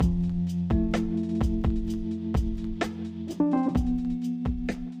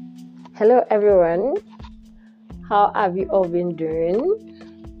Hello everyone, how have you all been doing?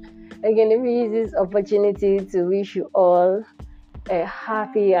 Again, let me use this opportunity to wish you all a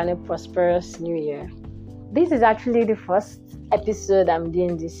happy and a prosperous new year. This is actually the first episode I'm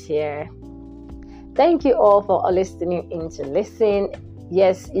doing this year. Thank you all for always tuning in to listen.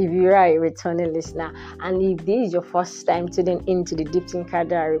 Yes, if you are a returning listener and if this is your first time tuning into the Deep Thinker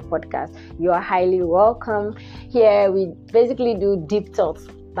Diary podcast, you are highly welcome. Here we basically do deep thoughts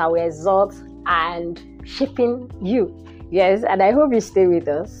that will exalt and shaping you. Yes, and I hope you stay with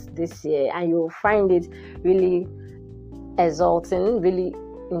us this year and you'll find it really exalting, really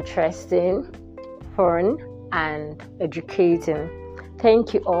interesting, fun, and educating.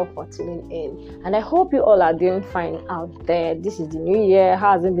 Thank you all for tuning in. And I hope you all are doing fine out there. This is the new year.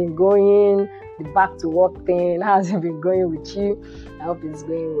 How has it been going? The back to work thing. How has it been going with you? I hope it's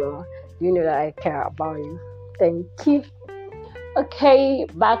going well. You know that I care about you. Thank you. Okay,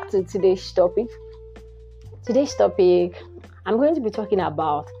 back to today's topic. Today's topic, I'm going to be talking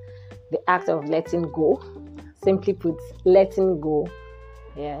about the act of letting go. Simply put, letting go.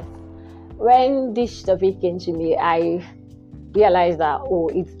 Yes. When this topic came to me, I realized that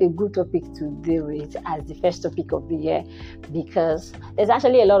it's a good topic to deal with as the first topic of the year, because there's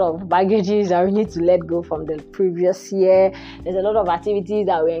actually a lot of baggages that we need to let go from the previous year. There's a lot of activities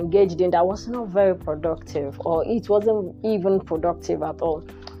that we engaged in that was not very productive, or it wasn't even productive at all.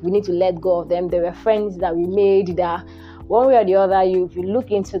 We need to let go of them. There were friends that we made that one way or the other, if you look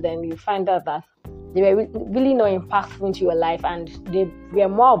into them, you find out that they were really not impactful into your life, and they were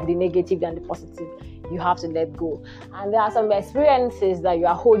more of the negative than the positive. You have to let go. And there are some experiences that you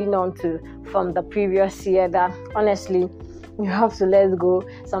are holding on to from the previous year that honestly you have to let go.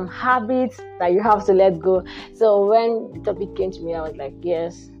 Some habits that you have to let go. So when the topic came to me, I was like,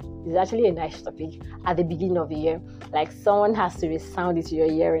 yes, it's actually a nice topic at the beginning of the year. Like someone has to resound it to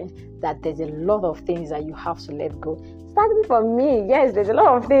your hearing that there's a lot of things that you have to let go. Starting from me, yes, there's a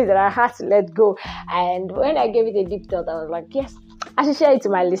lot of things that I had to let go. And when I gave it a deep thought, I was like, yes, I should share it to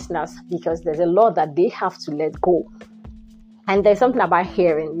my listeners because there's a lot that they have to let go. And there's something about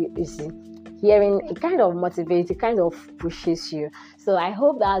hearing, you see. Hearing, it kind of motivates, it kind of pushes you. So I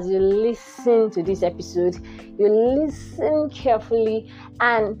hope that as you listen to this episode, you listen carefully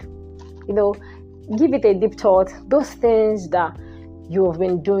and, give it a deep thought. Those things that you have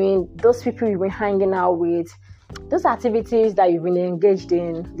been doing, those people you've been hanging out with, those activities that you've been engaged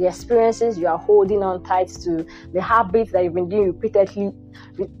in, the experiences you are holding on tight to, the habits that you've been doing repetitively,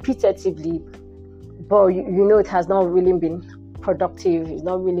 but it has not really been productive, it's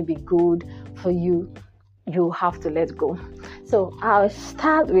not really been good for you, you have to let go. So I'll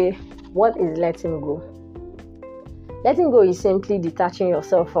start with what is letting go. Letting go is simply detaching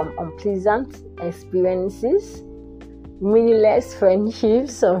yourself from unpleasant experiences, meaningless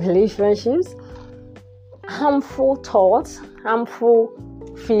friendships or relationships, harmful thoughts, harmful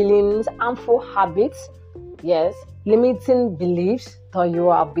feelings, harmful habits, yes, limiting beliefs that you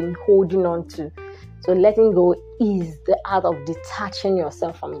have been holding on to. So letting go is the art of detaching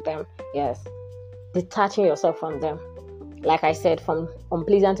yourself from them. Yes, detaching yourself from them. Like I said, from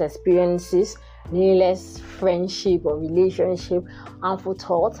unpleasant experiences, meaningless friendship or relationship, harmful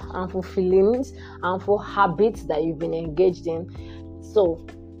thoughts, harmful feelings, harmful habits that you've been engaged in. So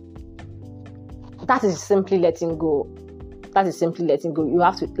that is simply letting go. That is simply letting go. You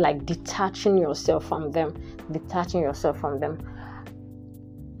have to detaching yourself from them.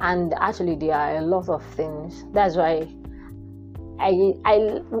 And actually, there are a lot of things. That's why I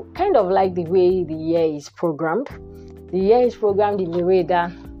kind of like the way the year is programmed. The year is programmed in a way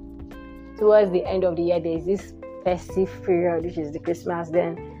that towards the end of the year, there is this festive period, which is the Christmas,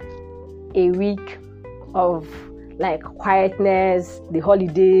 then a week of quietness, the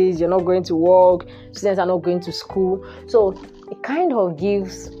holidays, you're not going to work, students are not going to school. So it kind of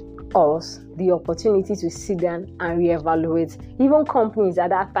gives us the opportunity to sit down and reevaluate. Even companies at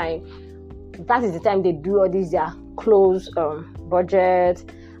that time, that is the time they do all these their close budget,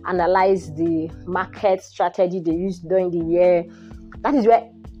 analyze the market strategy they use during the year. That is where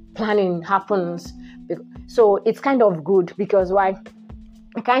planning happens. So it's kind of good because why?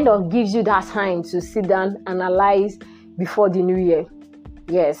 It kind of gives you that time to sit down, analyze before the new year.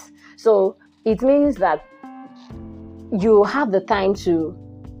 Yes. So it means that you have the time to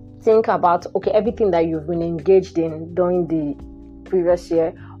think about, everything that you've been engaged in during the previous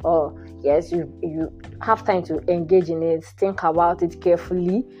year, or yes, you have time to engage in it, think about it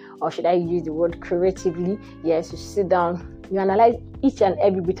carefully, or should I use the word creatively? Yes, you sit down, you analyze each and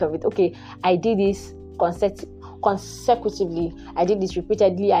every bit of it. I did this consecutively. I did this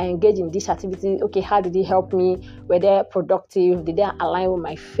repeatedly. I engaged in this activity. Okay, how did it help me? Were they productive? Did they align with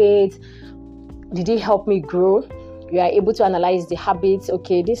my faith? Did it help me grow? You are able to analyze the habits.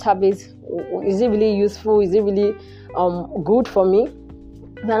 Okay, this habit, is it really useful? Is it really good for me?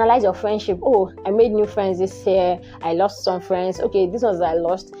 You analyze your friendship. Oh, I made new friends this year. I lost some friends. Okay, these ones I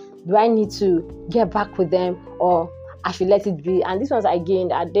lost, do I need to get back with them, or I should let it be? And these ones I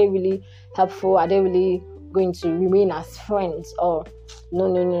gained, are they really helpful? Are they really going to remain as friends? Or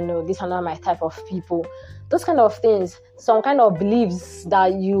no, these are not my type of people. Those kind of things, some kind of beliefs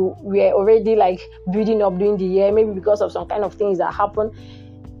that you were already like building up during the year, maybe because of some kind of things that happen,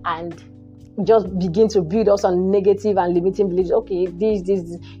 and just begin to build us on negative and limiting beliefs. Okay, this,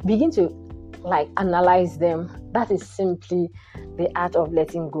 begin to like analyze them. That is simply the art of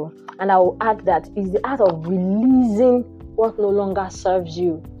letting go. And I will add that is the art of releasing what no longer serves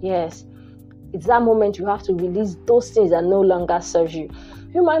you. Yes, it's that moment you have to release those things that no longer serves you.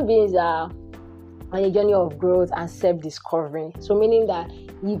 Human beings are on a journey of growth and self-discovery. So meaning that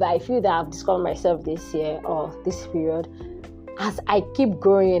if I feel that I've discovered myself this year or this period, as I keep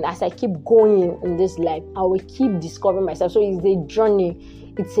growing, as I keep going in this life, I will keep discovering myself. So it's a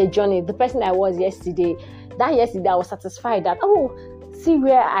journey. It's a journey. The person I was yesterday, I was satisfied that, oh, see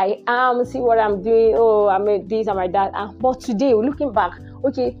where I am, see what I'm doing. Oh, I made this, I made that. But today, looking back,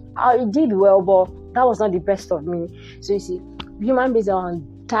 okay, I did well, but that was not the best of me. So you see, human beings are on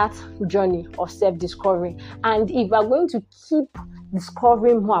that journey of self-discovery. And if we're going to keep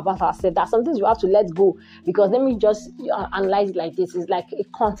discovering more about ourselves, that's something you have to let go. Because let me just analyze it like this. It's like a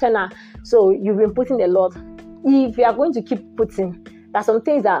container. So you've been putting a lot. If you are going to keep putting, there's some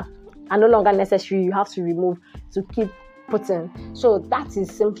things that are no longer necessary, you have to remove to keep putting. So that is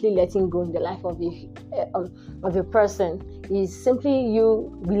simply letting go in the life of a person. Is simply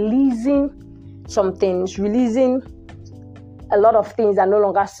you releasing some things, releasing a lot of things that no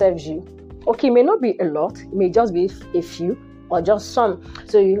longer serves you. Okay, it may not be a lot, it may just be a few or just some.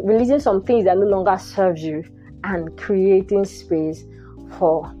 So you're releasing some things that no longer serves you and creating space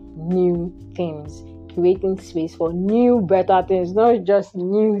for new things. Creating space for new, better things, not just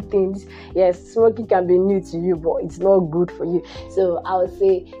new things. Yes, smoking can be new to you, but it's not good for you. So I would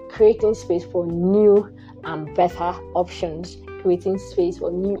say creating space for new and better options, creating space for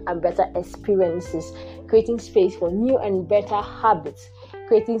new and better experiences, creating space for new and better habits,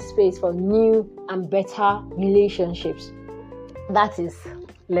 creating space for new and better relationships. That is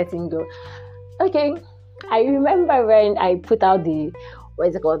letting go. Okay, I remember when I put out the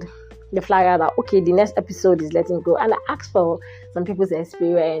flyer that, okay, the next episode is letting go, and I asked for some people's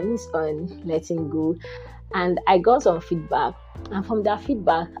experience on letting go, and I got some feedback, and from that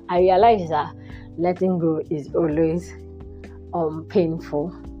feedback I realized that letting go is always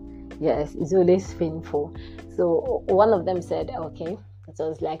painful. Yes, it's always painful. So one of them said, okay, it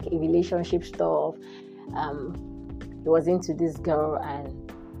was like a relationship stuff. He was into this girl,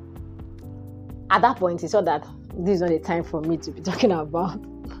 and at that point he saw that this is not the time for me to be talking about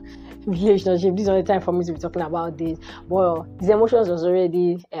relationship. This is not the time for me to be talking about this. Well, his emotions was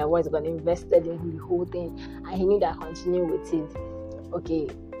already invested in the whole thing, and he knew that continue with it. Okay,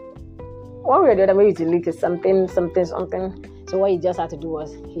 one way or the other, maybe to leak to something. So what he just had to do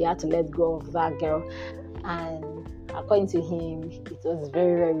was he had to let go of that girl, and according to him, it was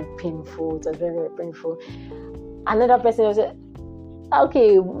very, very painful. It was very, very painful. Another person said,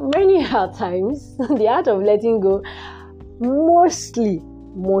 okay, many times the art of letting go, mostly,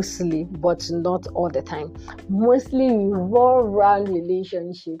 but not all the time, mostly revolve around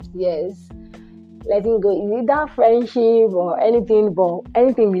relationships. Yes, letting go is either friendship or anything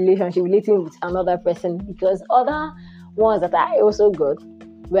relationship, relating with another person, because other ones that I also got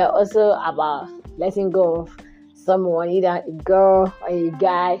were also about letting go of someone, either a girl or a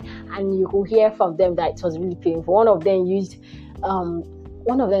guy, and you could hear from them that it was really painful. One of them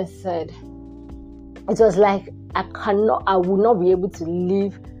said, it was like I would not be able to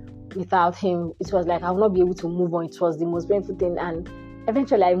live without him. It was like I would not be able to move on. It was the most painful thing, and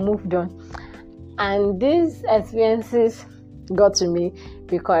eventually I moved on. And these experiences got to me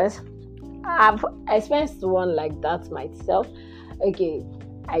because I've experienced one like that myself. Okay,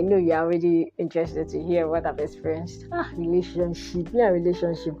 I know you're already interested to hear what I've experienced. Relationship.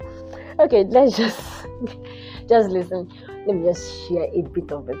 Okay, let's just listen. Let me just share a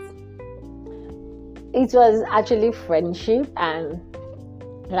bit of it. It was actually friendship, and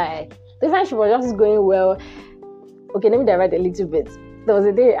like the friendship was just going well. Okay, let me direct a little bit. There was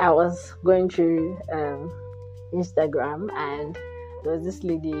a day I was going through Instagram, and there was this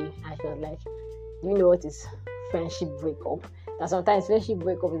lady, and she was like, do you know what is friendship breakup? That sometimes friendship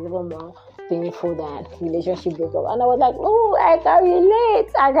breakup is even more painful than relationship breakup. And I was like, oh, I can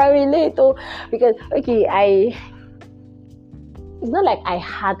relate. Oh, because it's not like I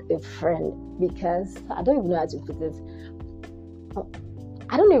had a friend, because I don't even know how to put it.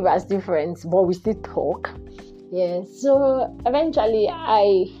 I don't know if we're still friends, but we still talk. Yeah. So eventually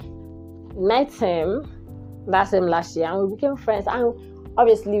I met him last year, and we became friends, and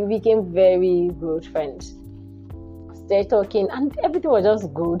obviously we became very good friends. Stay talking, and everything was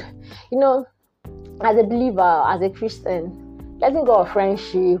just good. As a believer, as a Christian, letting go of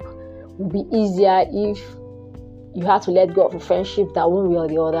friendship would be easier if you had to let go of a friendship that one way or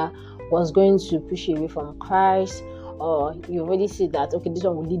the other was going to push you away from Christ, or you already see that, okay, this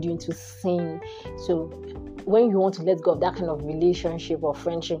one will lead you into sin. So when you want to let go of that kind of relationship or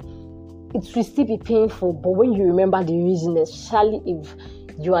friendship, it will still be painful, but when you remember the reason, especially if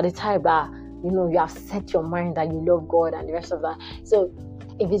you are the type that, you have set your mind that you love God and the rest of that. So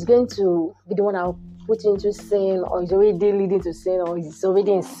if it's going to be the one that will put you into sin, or is already leading to sin, or is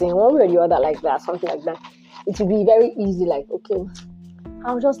already in sin, one way or the other, like that, something like that, it will be very easy, like, okay,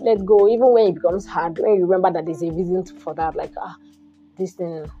 I'll just let go. Even when it becomes hard, when you remember that there's a reason for that, like, this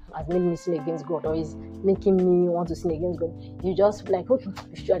thing has made me sin against God, or is making me want to sin against God, you just like, okay,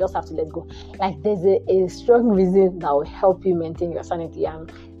 I just have to let go. Like, there's a strong reason that will help you maintain your sanity,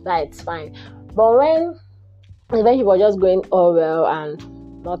 and that it's fine. But when you were just going all well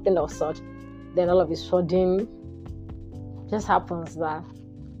and nothing of such, then all of a sudden just happens that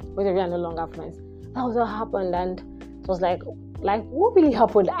both of you are no longer friends. That was what happened, and it was like what really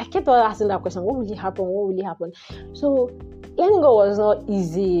happened? I kept on asking that question, what really happened? So letting go was not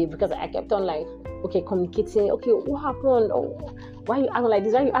easy, because I kept on like, okay, communicating, okay, what happened? Oh, why are you acting like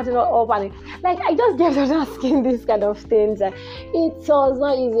this? Why are you acting all up? And like, I just kept on asking these kind of things. It was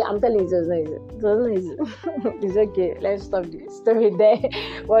not easy. I'm telling you, it was not easy. It's okay, let's stop the story there.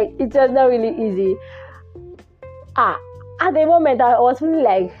 But it was not really easy. At the moment, I was feeling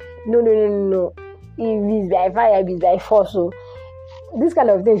like, no. If it's by fire, if it's by force. So this kind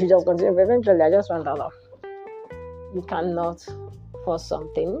of thing should just continue. But eventually, I just found out, you cannot force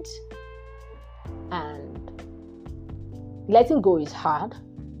some things, and letting go is hard,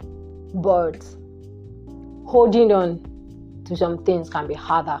 but holding on to some things can be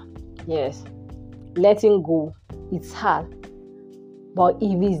harder. Yes, letting go, it's hard, but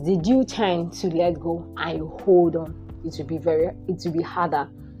if it's the due time to let go and you hold on, it will be harder.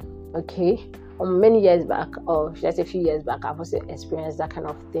 Okay. Many years back, or just a few years back, I've also experienced that kind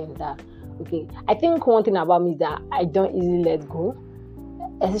of thing. That, okay, I think one thing about me is that I don't easily let go,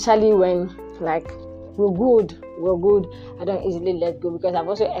 especially when, like, we're good. I don't easily let go, because I've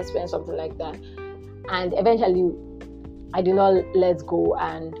also experienced something like that, and eventually I do not let go,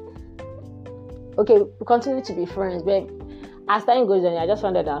 and okay, we continue to be friends, but as time goes on, I just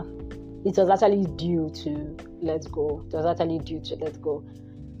found out that it was actually due to let go.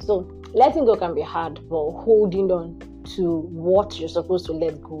 So letting go can be hard, but holding on to what you're supposed to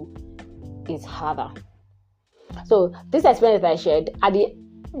let go is harder. So this experience that I shared,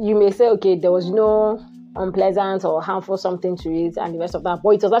 you may say, okay, there was no unpleasant or harmful something to it and the rest of that, but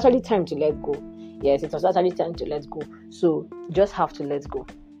it was actually time to let go. Yes, it was actually time to let go. So you just have to let go.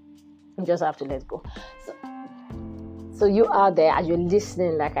 So you out there, as you're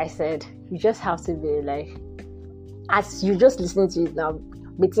listening, like I said, you just have to be like, as you just listening to it now,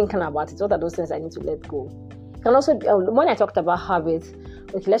 be thinking about it. What are those things I need to let go? Can also be, when I talked about habits,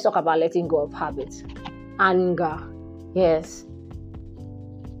 okay, let's talk about letting go of habits. Anger, yes.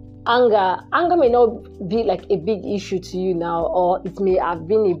 Anger may not be like a big issue to you now, or it may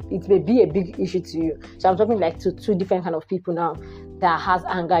be a big issue to you. So I'm talking like to two different kind of people now that has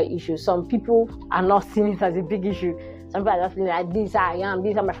anger issues. Some people are not seeing it as a big issue. Some people are just feeling like, this I am,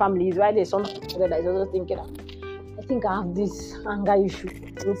 these are my families. Why there's some people that is also thinking, I think I have this anger issue.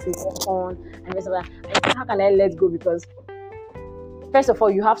 This is on and rest of that. How can I let go? Because first of all,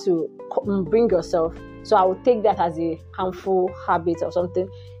 you have to bring yourself. So I would take that as a harmful habit or something,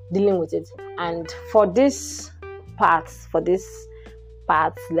 dealing with it. And for this part,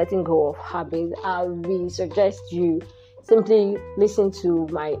 letting go of habits, I will suggest you simply listen to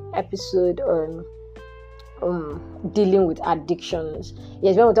my episode on dealing with addictions.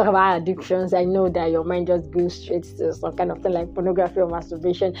 Yes, when we talk about addictions, I know that your mind just goes straight to some kind of thing like pornography or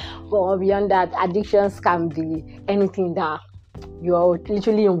masturbation. But beyond that, addictions can be anything that you're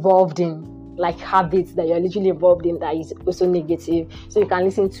literally involved in, like habits that you're literally involved in that is also negative. So you can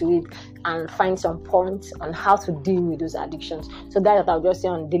listen to it and find some points on how to deal with those addictions. So that's what I'll just say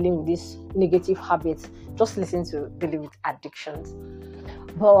on dealing with these negative habits. Just listen to dealing with addictions.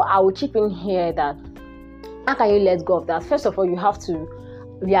 But I will chip in here that how can you let go of that? First of all, you have to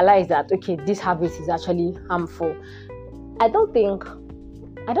realize that, okay, this habit is actually harmful. I don't think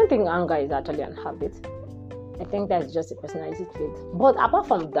anger is actually an habit. I think that's just a personality trait. But apart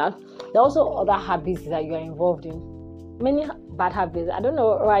from that, there are also other habits that you are involved in. Many bad habits. I don't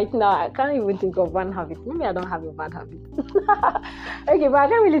know right now. I can't even think of one habit. Maybe I don't have a bad habit. Okay, but I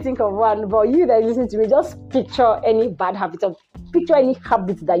can't really think of one. But you that listen to me, just picture any bad habit, or picture any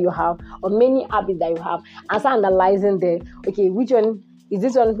habit that you have, or many habits that you have, and start analyzing them. Okay, which one is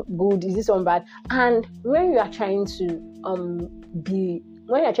this one good? Is this one bad? And when you are trying to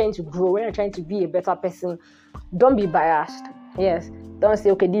when you're trying to grow, when you're trying to be a better person, don't be biased. Yes, don't say,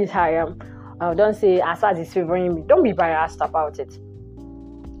 okay, this is how I am. Don't say, Asad is favoring me. Don't be biased about it.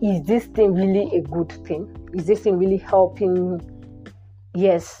 Is this thing really a good thing? Is this thing really helping me?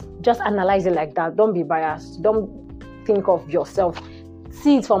 Yes, just analyze it like that. Don't be biased. Don't think of yourself.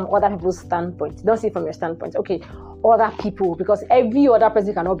 See it from other people's standpoint. Don't see it from your standpoint. Okay, other people, because every other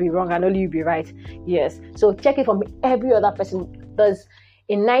person cannot be wrong and only you be right. Yes, so check it from every other person. Because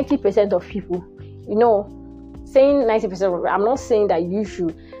in 90% of people, saying 90%, I'm not saying that you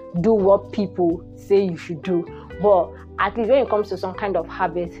should do what people say you should do, but at least when it comes to some kind of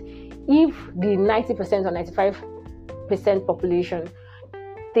habit, if the 90% or 95% population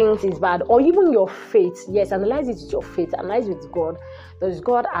thinks it's bad, or even your faith, yes, analyze it with your faith, analyze it with God. Does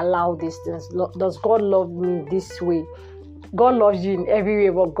God allow these things? Does God love me this way? God loves you in every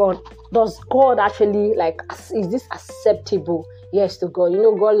way, but does God actually, is this acceptable? Yes, to God.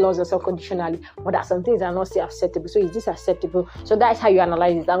 God loves us unconditionally, but there are some things that are not still acceptable. So is this acceptable? So that's how you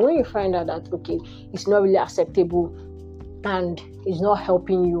analyze it. And when you find out that, okay, it's not really acceptable and it's not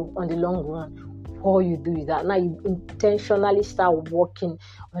helping you on the long run, all you do is that now you intentionally start working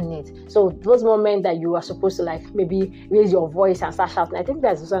on it. So those moments that you are supposed to maybe raise your voice and start shouting, I think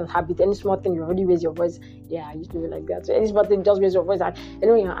that's also a habit. Any small thing you already raise your voice. Yeah, I used to do it like that. So any small thing, just raise your voice, and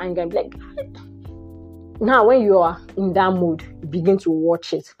when you're angry, be like. Now, when you are in that mood, you begin to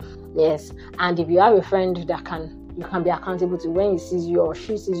watch it. Yes, and if you have a friend that you can be accountable to, when he sees you or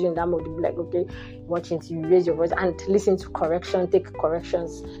she sees you in that mood, you'll be like, okay, watch it. You raise your voice and listen to correction, take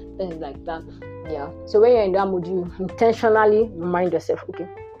corrections, things like that. Yeah. So when you're in that mood, you intentionally remind yourself, okay,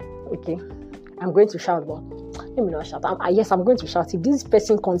 I'm going to shout, but let me not shout. I'm going to shout. If this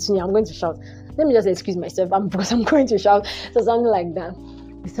person continues, I'm going to shout. Let me just excuse myself because I'm going to shout. So something like that.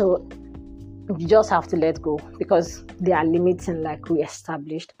 So you just have to let go because they are limiting, like we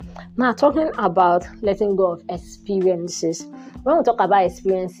established. Now, talking about letting go of experiences. When we talk about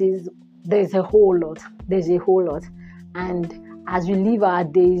experiences, there's a whole lot. And as we live our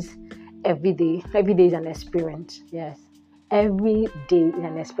days, every day is an experience. Yes. Every day is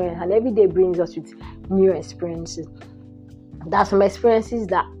an experience, and every day brings us with new experiences. There are some experiences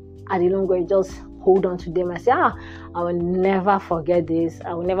that at the long run, just hold on to them and say, I will never forget this.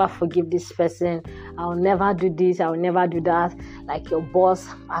 I will never forgive this person. I will never do this. I will never do that. Like your boss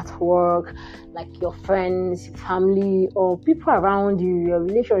at work, like your friends, family, or people around you, your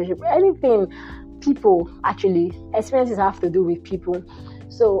relationship, anything. People, actually, experiences have to do with people.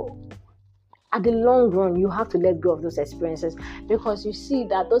 So at the long run, you have to let go of those experiences, because you see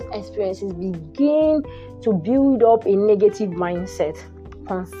that those experiences begin to build up a negative mindset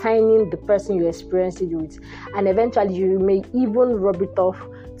concerning the person you experienced it with, and eventually you may even rub it off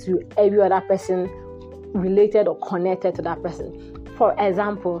to every other person related or connected to that person. For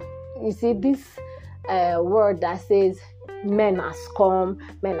example, you see this word that says men has come.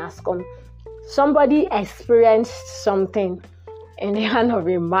 Somebody experienced something in the hand of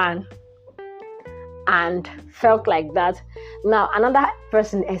a man and felt like that. Now another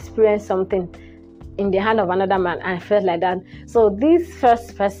person experienced something in the hand of another man and felt like that. So this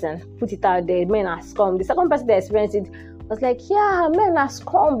first person put it out there, men has come. The second person that experienced it was like, yeah, men has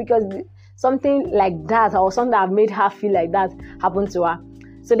come, because something like that or something that made her feel like that happened to her.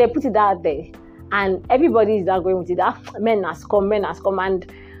 So they put it out there, and everybody is now going with it. Men has come. And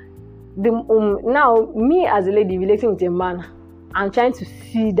now me as a lady relating with a man, I'm trying to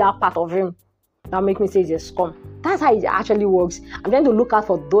see that part of him that make me say it's a scum. That's how it actually works. I'm trying to look out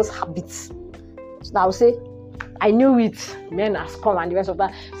for those habits. So I'll say, I knew it, men has come, and the rest of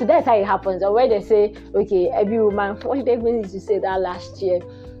that. So that's how it happens. Or where they say, okay, every woman, what did they mean to say that last year?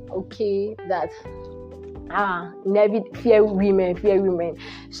 Okay, that never fear women.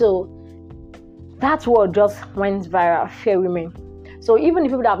 So that word just went viral, fear women. So even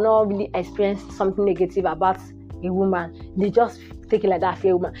if people have not really experienced something negative about a woman, they just take it like that,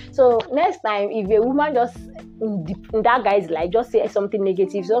 fear woman. So next time, if a woman just in that guy's life just say something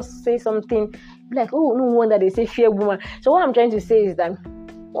negative, just say something like, oh, no wonder they say fear woman. So what I'm trying to say is that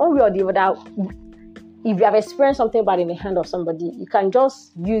one way or the other, if you have experienced something bad in the hand of somebody, you can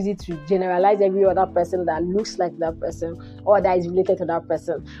just use it to generalize every other person that looks like that person or that is related to that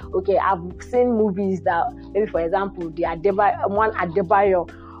person. Okay, I've seen movies that maybe, for example, one Adebayo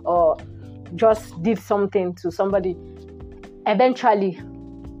or just did something to somebody. Eventually,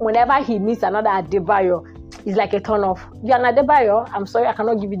 whenever he meets another Adebayo, it's like a turn off. You're an Adebayo, I'm sorry, I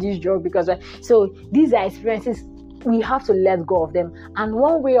cannot give you this job because so these are experiences. We have to let go of them. And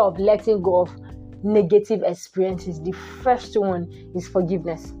one way of letting go of negative experiences, the first one is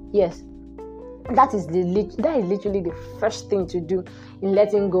forgiveness. Yes, that is literally the first thing to do in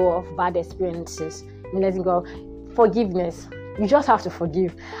letting go of bad experiences, in letting go of forgiveness. You just have to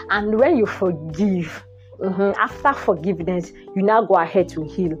forgive. And when you forgive, after forgiveness, you now go ahead to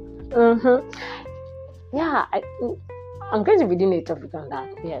heal. Yeah, I'm going to be doing a topic on that.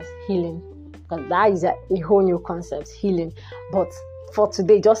 Yes, healing, because that is a whole new concept, healing. But for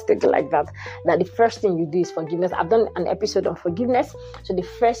today, just take it like that the first thing you do is forgiveness. I've done an episode on forgiveness, so the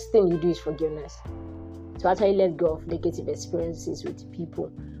first thing you do is forgiveness. To actually let go of negative experiences with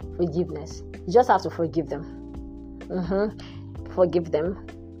people, forgiveness. You just have to forgive them. Forgive them.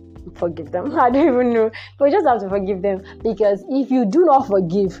 I don't even know, but you just have to forgive them, because if you do not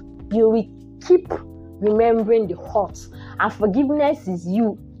forgive, you will keep remembering the hurt, and forgiveness is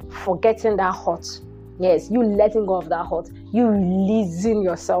you forgetting that hurt. Yes, you letting go of that hurt, you releasing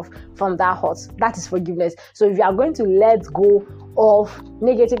yourself from that hurt. That is forgiveness. So if you are going to let go of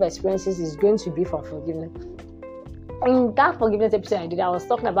negative experiences, it's going to be from forgiveness. In that forgiveness episode I did, I was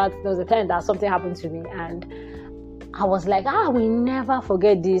talking about, there was a time that something happened to me and I was like, we never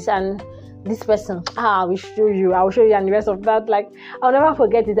forget this, and this person, I will show you, and the rest of that, like, I'll never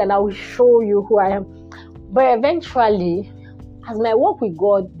forget it, and I will show you who I am. But eventually, as my work with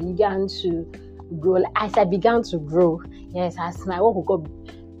God began to grow, as I began to grow, yes, as my work with God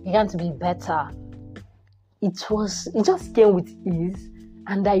began to be better, it just came with ease,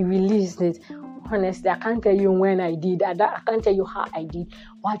 and I released it. Honestly, I can't tell you when I did, I can't tell you how I did,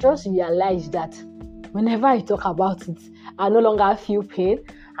 but I just realized that whenever I talk about it, I no longer feel pain.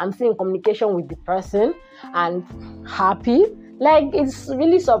 I'm still in communication with the person and happy. Like, it's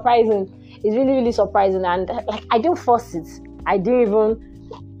really surprising. It's really, really surprising. And like, I didn't force it. I didn't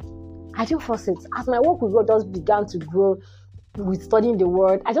force it. As my work with God just began to grow with studying the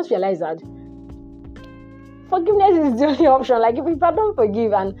word, I just realized that forgiveness is the only option. Like, if I don't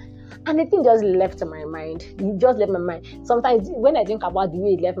forgive, and the thing just left my mind. It just left my mind. Sometimes when I think about the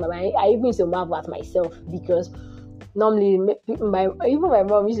way it left my mind, I even used to marvel at myself, because normally even my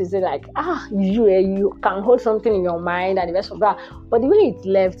mom used to say like, you can hold something in your mind and the rest of that. But the way it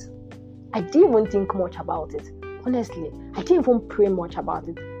left, I didn't even think much about it. Honestly, I didn't even pray much about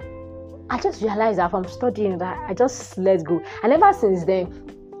it. I just realized that from studying that, I just let go. And ever since then,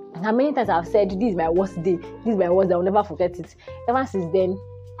 how many times I've said, this is my worst day, I'll never forget it. Ever since then,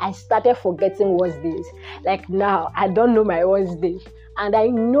 I started forgetting worst days. Like, now, I don't know my worst day. And I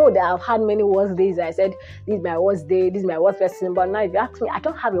know that I've had many worst days. I said, this is my worst day, this is my worst person. But now if you ask me, I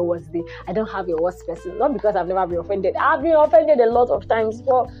don't have a worst day. I don't have a worst person. Not because I've never been offended. I've been offended a lot of times.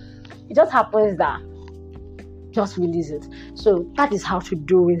 But it just happens that just release it. So that is how to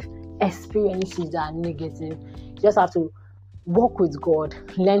deal with experiences that are negative. You just have to walk with God.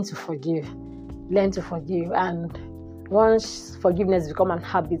 Learn to forgive. And once forgiveness becomes an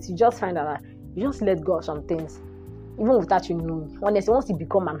habit, you just find out that you just let go of some things. Even without you knowing. Honestly, once it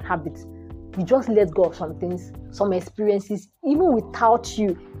becomes an habit, you just let go of some things, some experiences, even without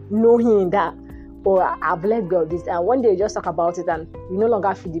you knowing that, I've let go of this. And one day you just talk about it and you no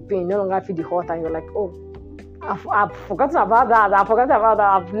longer feel the pain, you no longer feel the hurt, and you're like, I've forgotten about that,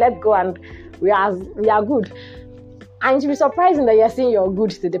 I've let go, and we are good. And it will be surprising that you're saying you're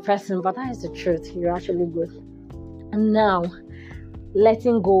good to the person, but that is the truth. You're actually good. And now,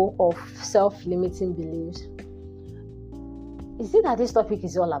 letting go of self-limiting beliefs. You see that this topic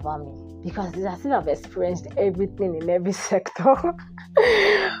is all about me, because I think I've experienced everything in every sector.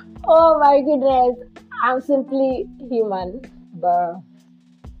 Oh my goodness, I'm simply human, but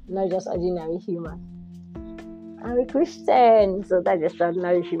not just ordinary human. I'm a Christian, so that's just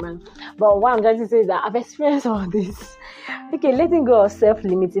ordinary human. But what I'm trying to say is that I've experienced all this. Okay, letting go of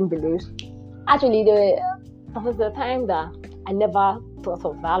self-limiting beliefs. Actually, there was a time that I never thought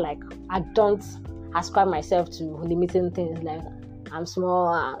of that. Like, I don't ascribe myself to limiting things like I'm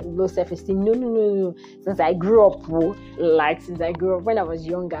small, low self-esteem. No. Since I grew up, when I was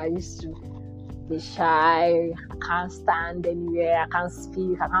younger, I used to be shy. I can't stand anywhere. I can't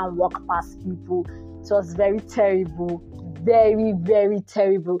speak. I can't walk past people. It was very terrible. Very, very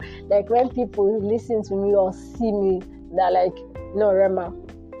terrible. Like, when people listen to me or see me, they're like, no, Rema,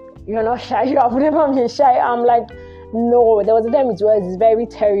 You're not shy. You have never been shy. I'm like, no. There was a time it was very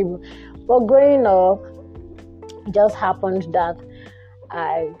terrible. But growing up, it just happened that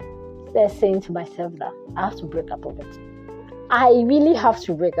I started saying to myself that I have to break out of it. I really have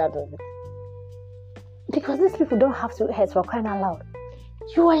to break out of it. Because these people don't have to hurt for crying out loud.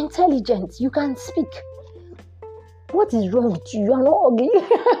 You are intelligent. You can speak. What is wrong with you? You are not ugly.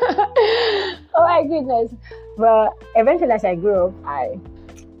 Oh my goodness. But eventually as I grew up,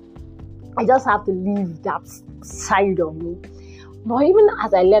 I just have to leave that side of me. But even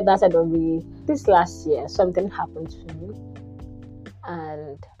as I left that side of me, this last year, something happened to me.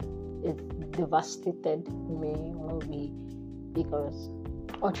 And it devastated me because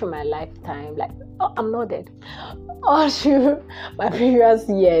all through my lifetime, like, I'm not dead. All through my previous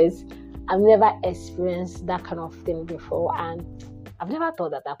years, I've never experienced that kind of thing before, and I've never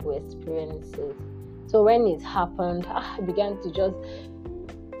thought that I could experience it. So when it happened, I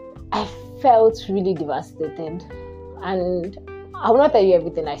felt really devastated. And I will not tell you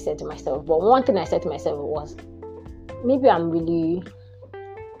everything I said to myself, but one thing I said to myself was, maybe I'm really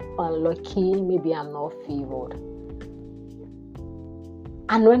unlucky, maybe I'm not favored.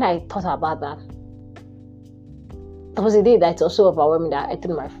 And when I thought about that, there was a day that it was so overwhelming that I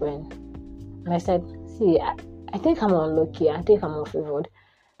told my friend, and I said, see, I think I'm unlucky, I think I'm unfavored.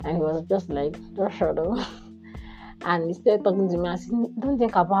 And he was just like, just shut up. And he started talking to me. I said, don't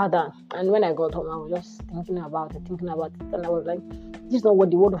think about that. And when I got home, I was just thinking about it. And I was like, this is not what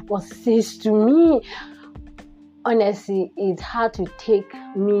the word of God says to me. Honestly, it had to take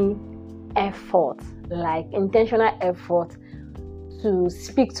me effort, like intentional effort, to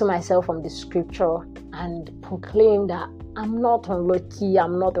speak to myself from the scripture and proclaim that I'm not unlucky,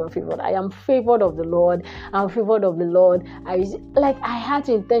 I'm not unfavored. I am favored of the Lord. I'm favored of the Lord. I had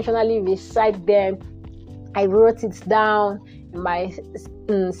to intentionally recite them. I wrote it down in my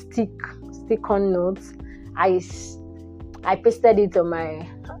stick-on notes. I pasted it on my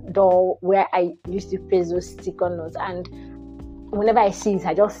door where I used to paste those stick-on notes. And whenever I see it,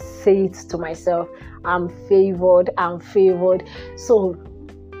 I just say it to myself. I'm favored. So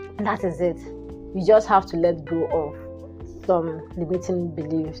that is it. You just have to let go of some limiting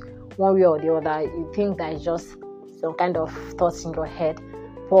beliefs. One way or the other, you think that it's just some kind of thoughts in your head,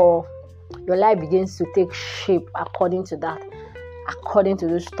 but your life begins to take shape according to that, according to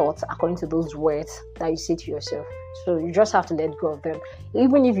those thoughts, according to those words that you say to yourself. So you just have to let go of them.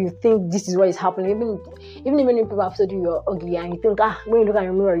 Even if you think this is what is happening, even if many people have told you you're ugly, and you think, when you look at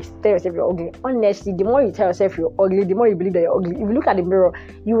your mirror, you tell yourself you're ugly. Honestly, the more you tell yourself you're ugly, the more you believe that you're ugly. If you look at the mirror,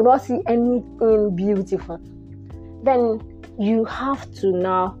 you will not see anything beautiful. Then you have to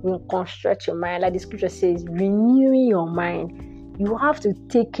now reconstruct your mind. Like the scripture says, renewing your mind. You have to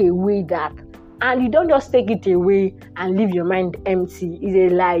take away that. And you don't just take it away and leave your mind empty.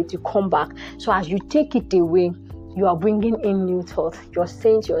 It's a lie to come back. So as you take it away, you are bringing in new thoughts. You're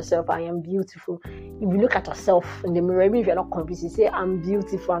saying to yourself, I am beautiful. If you look at yourself in the mirror, even if you're not convinced, you say, I'm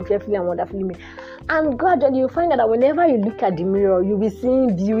beautiful, I'm fearfully and wonderfully made. And gradually you'll find that whenever you look at the mirror, you'll be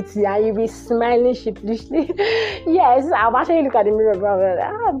seeing beauty and you'll be smiling sheepishly. Yes, I've actually looked at the mirror,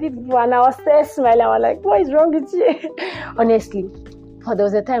 bro, beautiful. And I was still smiling. I was like, what is wrong with you? Honestly, but there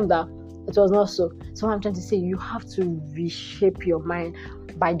was a time that it was not so. So what I'm trying to say, you have to reshape your mind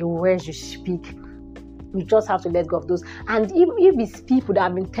by the words you speak. You just have to let go of those. And if it's people that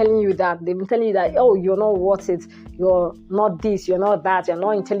have been telling you that, they've been telling you that, oh, you're not worth it, you're not this, you're not that, you're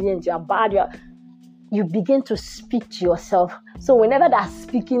not intelligent, you're bad, you begin to speak to yourself. So whenever they're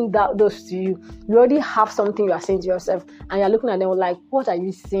speaking those to you, you already have something you are saying to yourself, and you're looking at them like, what are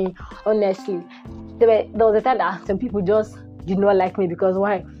you saying? Honestly, there was a time that some people just did not like me because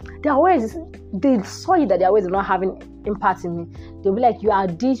why? Their ways, they saw it that their ways are not having impact in me. They'll be like, you are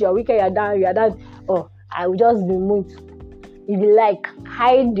this, you are wicked, you are that. Oh, I will just be moved. If you like,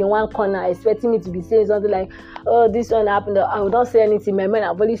 hide in one corner, expecting me to be saying something like, oh, this one happened. I will not say anything. My mind,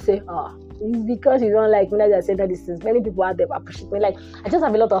 I'll only say, oh, it's because you don't like me that I said that these things. Many people out there appreciate me. Like, I just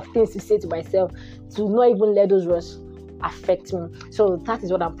have a lot of things to say to myself to not even let those words affect me. So that is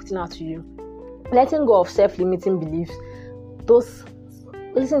what I'm putting out to you. Letting go of self-limiting beliefs.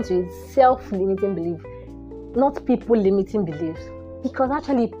 Listen to it, self-limiting beliefs, not people-limiting beliefs. Because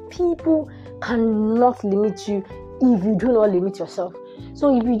actually, people cannot limit you if you do not limit yourself.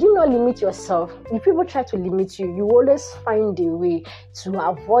 So if you do not limit yourself, if people try to limit you, you always find a way to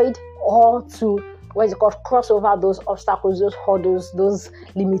avoid or to cross over those obstacles, those hurdles, those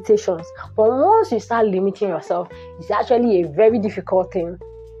limitations. But once you start limiting yourself, it's actually a very difficult thing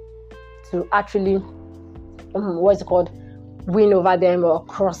to actually win over them or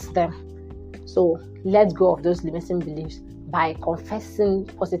cross them. So let go of those limiting beliefs by confessing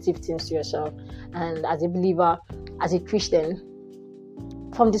positive things to yourself. And as a believer, as a Christian,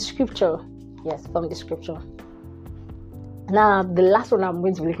 from the scripture. Yes, from the scripture. Now, the last one I'm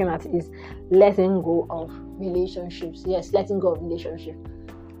going to be looking at is letting go of relationships. Yes, letting go of relationships.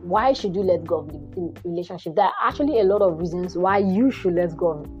 Why should you let go of the relationship? There are actually a lot of reasons why you should let go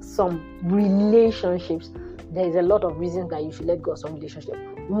of some relationships. There is a lot of reasons that you should let go of some relationships.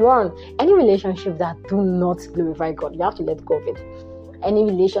 One, any relationship that do not glorify God, you have to let go of it. Any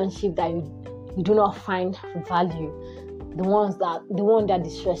relationship that you do not find value, the one that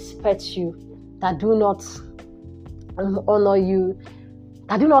disrespects you, that do not honor you,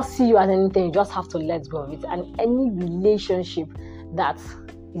 that do not see you as anything, you just have to let go of it. And any relationship that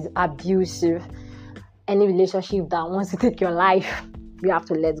is abusive, any relationship that wants to take your life, you have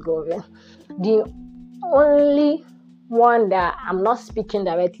to let go of it. The only one that I'm not speaking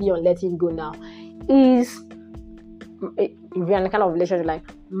directly on letting go now is if you're in a kind of relationship like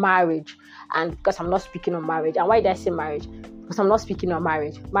marriage. And because I'm not speaking on marriage, and why did I say marriage? Because I'm not speaking on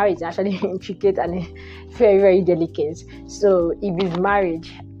marriage. Marriage is actually intricate and very, very delicate. So if it's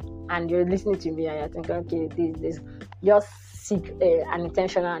marriage and you're listening to me and you're thinking, okay, this just seek an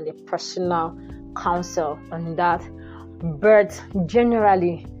intentional and a personal counsel on that. But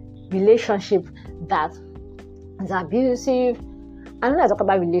generally, relationship that is abusive, and when I talk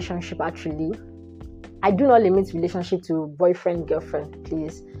about relationship, actually, I do not limit relationship to boyfriend, girlfriend,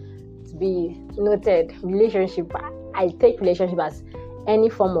 please. To be noted, relationship, I take relationship as any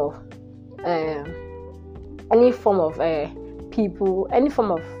form of people, any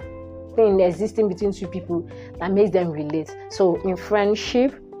form of thing existing between two people that makes them relate. So in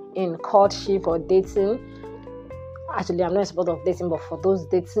friendship, in courtship or dating, actually I'm not in support of dating, but for those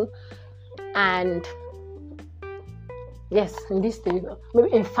dating, and yes, in this stage,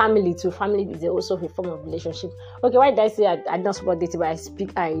 maybe in family too. Family is also a form of relationship. Okay, why did I say I don't support dating, but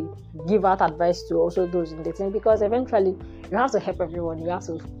I give out advice to also those in dating? Because eventually you have to help everyone. You have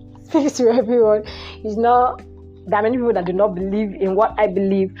to speak to everyone. It's not, there are many people that do not believe in what I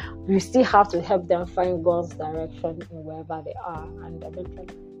believe. We still have to help them find God's direction in wherever they are. And eventually,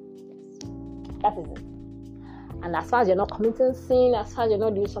 yes, that is it. And as far as you're not committing sin, as far as you're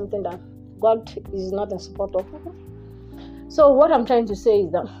not doing something that God is not in support of, so what I'm trying to say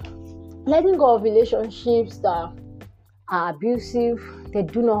is that letting go of relationships that are abusive, they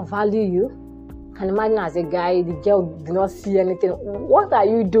do not value you. Can imagine as a guy, the girl do not see anything. What are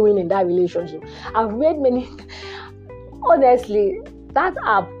you doing in that relationship? I've read many. Honestly, that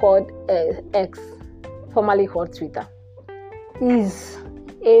app called X, formerly called Twitter, is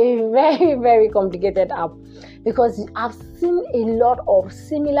a very, very complicated app. Because I've seen a lot of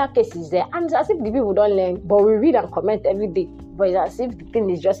similar cases there, and it's as if the people don't learn, but we read and comment every day. But it's as if the thing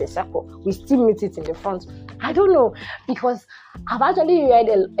is just a circle. We still meet it in the front. I don't know, because I've actually read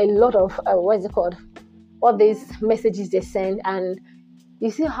a lot of all these messages they send, and you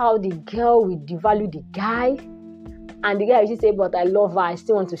see how the girl will devalue the guy, and the guy will just say, "But I love her. I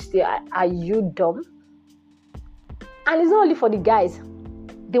still want to stay." Are you dumb? And it's not only for the guys.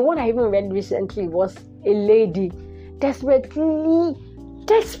 The one I even read recently was a lady desperately,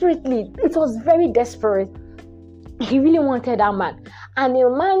 it was very desperate. He really wanted that man, and the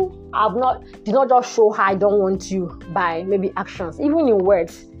man did not just show her "I don't want you" by maybe actions, even in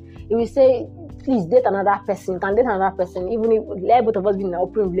words. He will say, "Please date another person, can date another person," even if let both of us be in an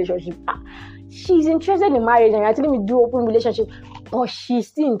open relationship. She's interested in marriage, and you're telling me do open relationship, but she's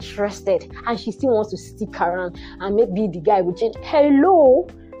still interested and she still wants to stick around, and maybe the guy will change. Hello.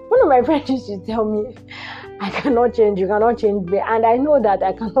 One of my friends used to tell me, "I cannot change you, cannot change me," and I know that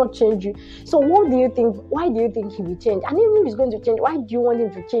I cannot change you. So what do you think? Why do you think he will change? And even if he's going to change, why do you want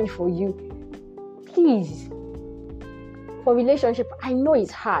him to change for you? Please. For relationship, I know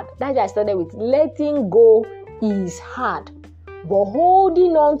it's hard. That's why I started with letting go is hard. But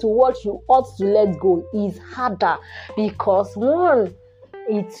holding on to what you ought to let go is harder, because one,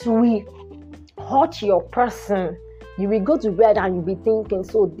 it will hurt your person. You will go to bed and you'll be thinking,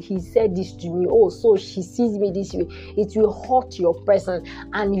 "So he said this to me, oh, so she sees me this way." It will hurt your person,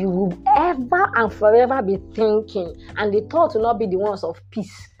 and you will ever and forever be thinking, and the thoughts will not be the ones of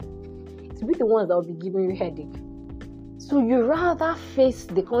peace. It will be the ones that will be giving you headache. So you rather face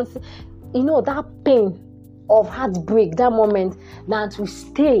the that pain of heartbreak, that moment, than to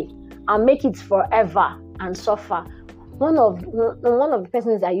stay and make it forever and suffer. One of the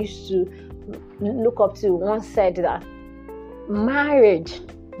persons I used to look up to once said that marriage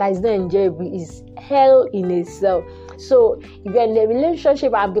that is not enjoyable is hell in itself. So if you're in a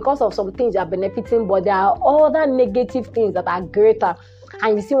relationship and because of some things you are benefiting, but there are other negative things that are greater,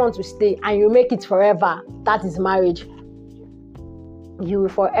 and you still want to stay and you make it forever, that is marriage. you will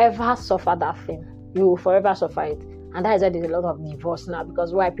forever suffer that thing. You will forever suffer it. And that is why there's a lot of divorce now,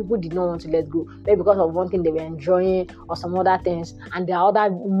 because why people did not want to let go, maybe because of one thing they were enjoying or some other things, and there are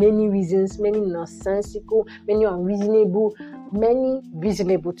other many reasons, many nonsensical, many unreasonable, many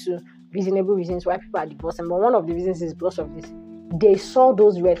reasonable reasons why people are divorcing. But one of the reasons is because of this. They saw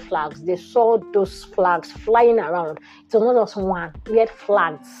those red flags. They saw those flags flying around. It was not just one, red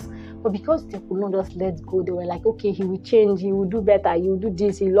flags. But because they could not just let go, they were like, okay, he will change, he will do better, he will do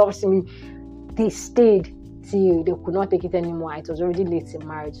this, he loves me. They stayed till they could not take it anymore. It was already late in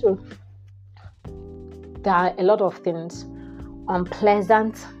marriage. So there are a lot of things,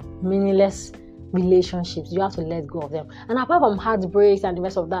 unpleasant, meaningless relationships. You have to let go of them. And apart from heartbreaks and the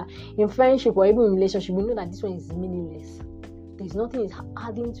rest of that, in friendship or even in relationship, you know that this one is meaningless. There's nothing he's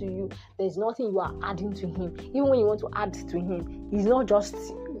adding to you. There's nothing you are adding to him. Even when you want to add to him, he's not just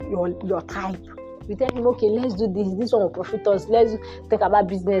your type. You tell him, okay, let's do this. This one will profit us. Let's think about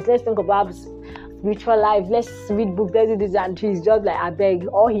business. Let's think about spiritual life. Let's read books. Let's do this. And he's just like, I beg.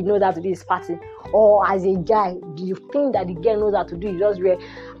 All he knows how to do is party. Or as a guy, you think that the girl knows how to do? You just wear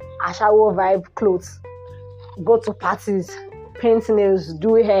Ashawo vibe clothes, go to parties, paint nails,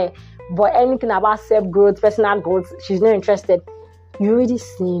 do hair. But anything about self-growth, personal growth, she's not interested. You're already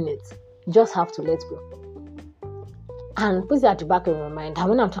seeing it. You just have to let go. And put it at the back of your mind that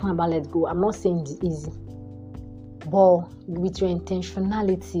when I'm talking about let go, I'm not saying it's easy. But with your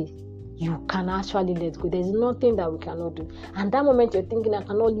intentionality, you can actually let go. There's nothing that we cannot do. And that moment you're thinking, I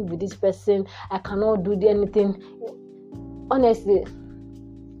cannot live with this person, I cannot do anything. Honestly,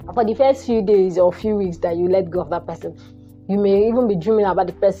 for the first few days or few weeks that you let go of that person, you may even be dreaming about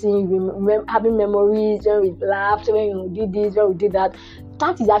the person, you be having memories when we laughed, when you did this, when we did that.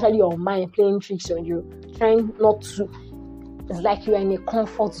 That is actually your mind playing tricks on you, trying not to. It's like you are in a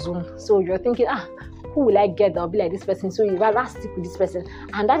comfort zone. So you're thinking, who will I get that will be like this person? So you rather stick with this person.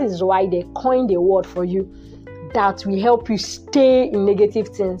 And that is why they coined a word for you that will help you stay in negative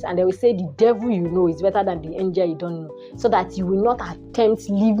things. And they will say the devil you know is better than the angel you don't know. So that you will not attempt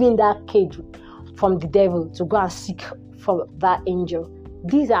leaving that cage from the devil to go and seek for that angel.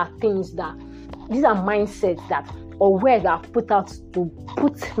 These are mindsets that, or words that are put out to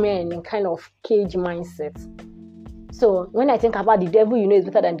put men in kind of cage mindset. So when I think about the devil you know is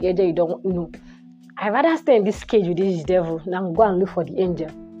better than the angel you don't know, I'd rather stay in this cage with this devil than go and look for the angel.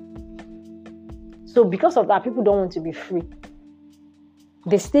 So because of that, people don't want to be free.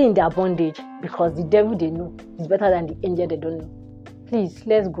 They stay in their bondage because the devil they know is better than the angel they don't know. Please,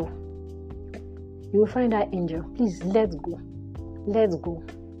 let's go. You will find that angel. Please, let's go. Let's go.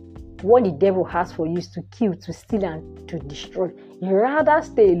 What the devil has for you is to kill, to steal, and to destroy. You rather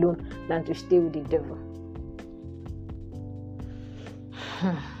stay alone than to stay with the devil.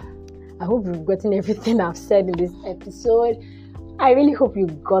 I hope you've gotten everything I've said in this episode. I really hope you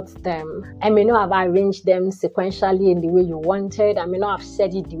got them. I may not have arranged them sequentially in the way you wanted. I may not have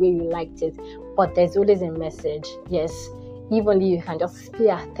said it the way you liked it. But there's always a message. Yes. If only you can just pay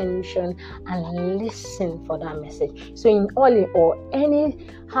attention and listen for that message. So in all, any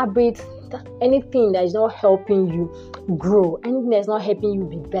habit, anything that is not helping you grow, anything that is not helping you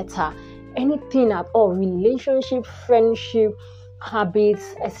be better, anything at all, relationship, friendship,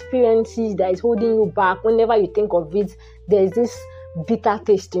 habits, experiences that is holding you back, whenever you think of it, there's this bitter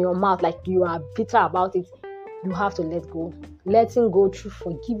taste in your mouth, like you are bitter about it. You have to let go. Letting go through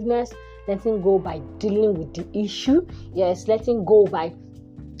forgiveness, letting go by dealing with the issue. Yes, letting go by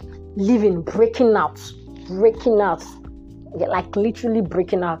living, breaking out, like literally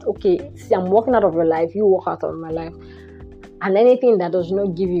breaking out. Okay, see, I'm walking out of your life, you walk out of my life. And anything that does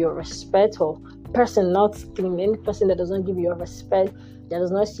not give you your respect, or person, not thing, any person that does not give you your respect, that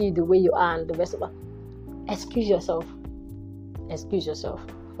does not see you the way you are and the rest of it, excuse yourself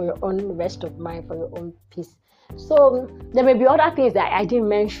for your own rest of mind, for your own peace. So there may be other things that I didn't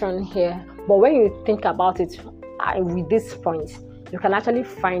mention here, but when you think about it with this point, you can actually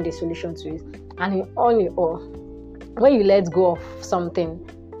find a solution to it. And in all, when you let go of something,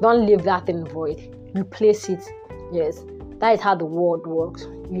 don't leave that thing void. Replace it. Yes, that is how the world works.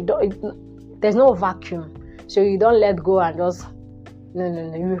 There's no vacuum, so you don't let go and just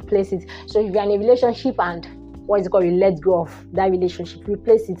no. You replace it. So if you're in a relationship and you let go of that relationship,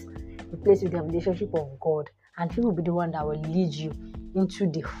 replace it with the relationship of God. And He will be the one that will lead you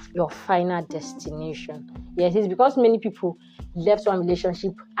into your final destination. Yes, it's because many people left one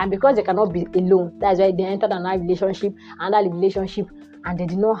relationship, and because they cannot be alone, that's why they entered another relationship, and they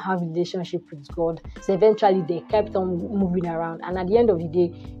did not have a relationship with God. So eventually they kept on moving around, and at the end of the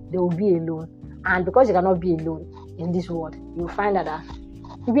day, they will be alone. And because you cannot be alone in this world, you'll find that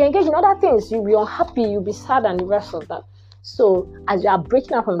you'll be engaged in other things, you'll be unhappy, you'll be sad, and the rest of that. So as you are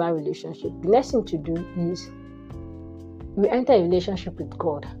breaking out from that relationship, the next thing to do is you enter a relationship with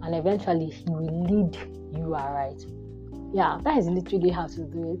God, and eventually He will lead you aright. Yeah, that is literally how to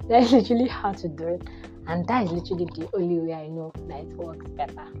do it. That is literally how to do it. And that is literally the only way I know that it works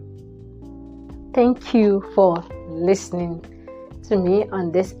better. Thank you for listening to me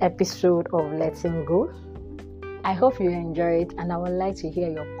on this episode of Letting Go. I hope you enjoy it, and I would like to hear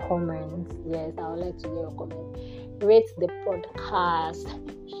your comments. Yes, I would like to hear your comments. Rate the podcast,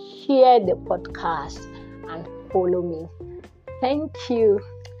 share the podcast, and follow me. Thank you.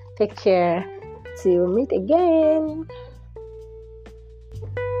 Take care. Till we meet again.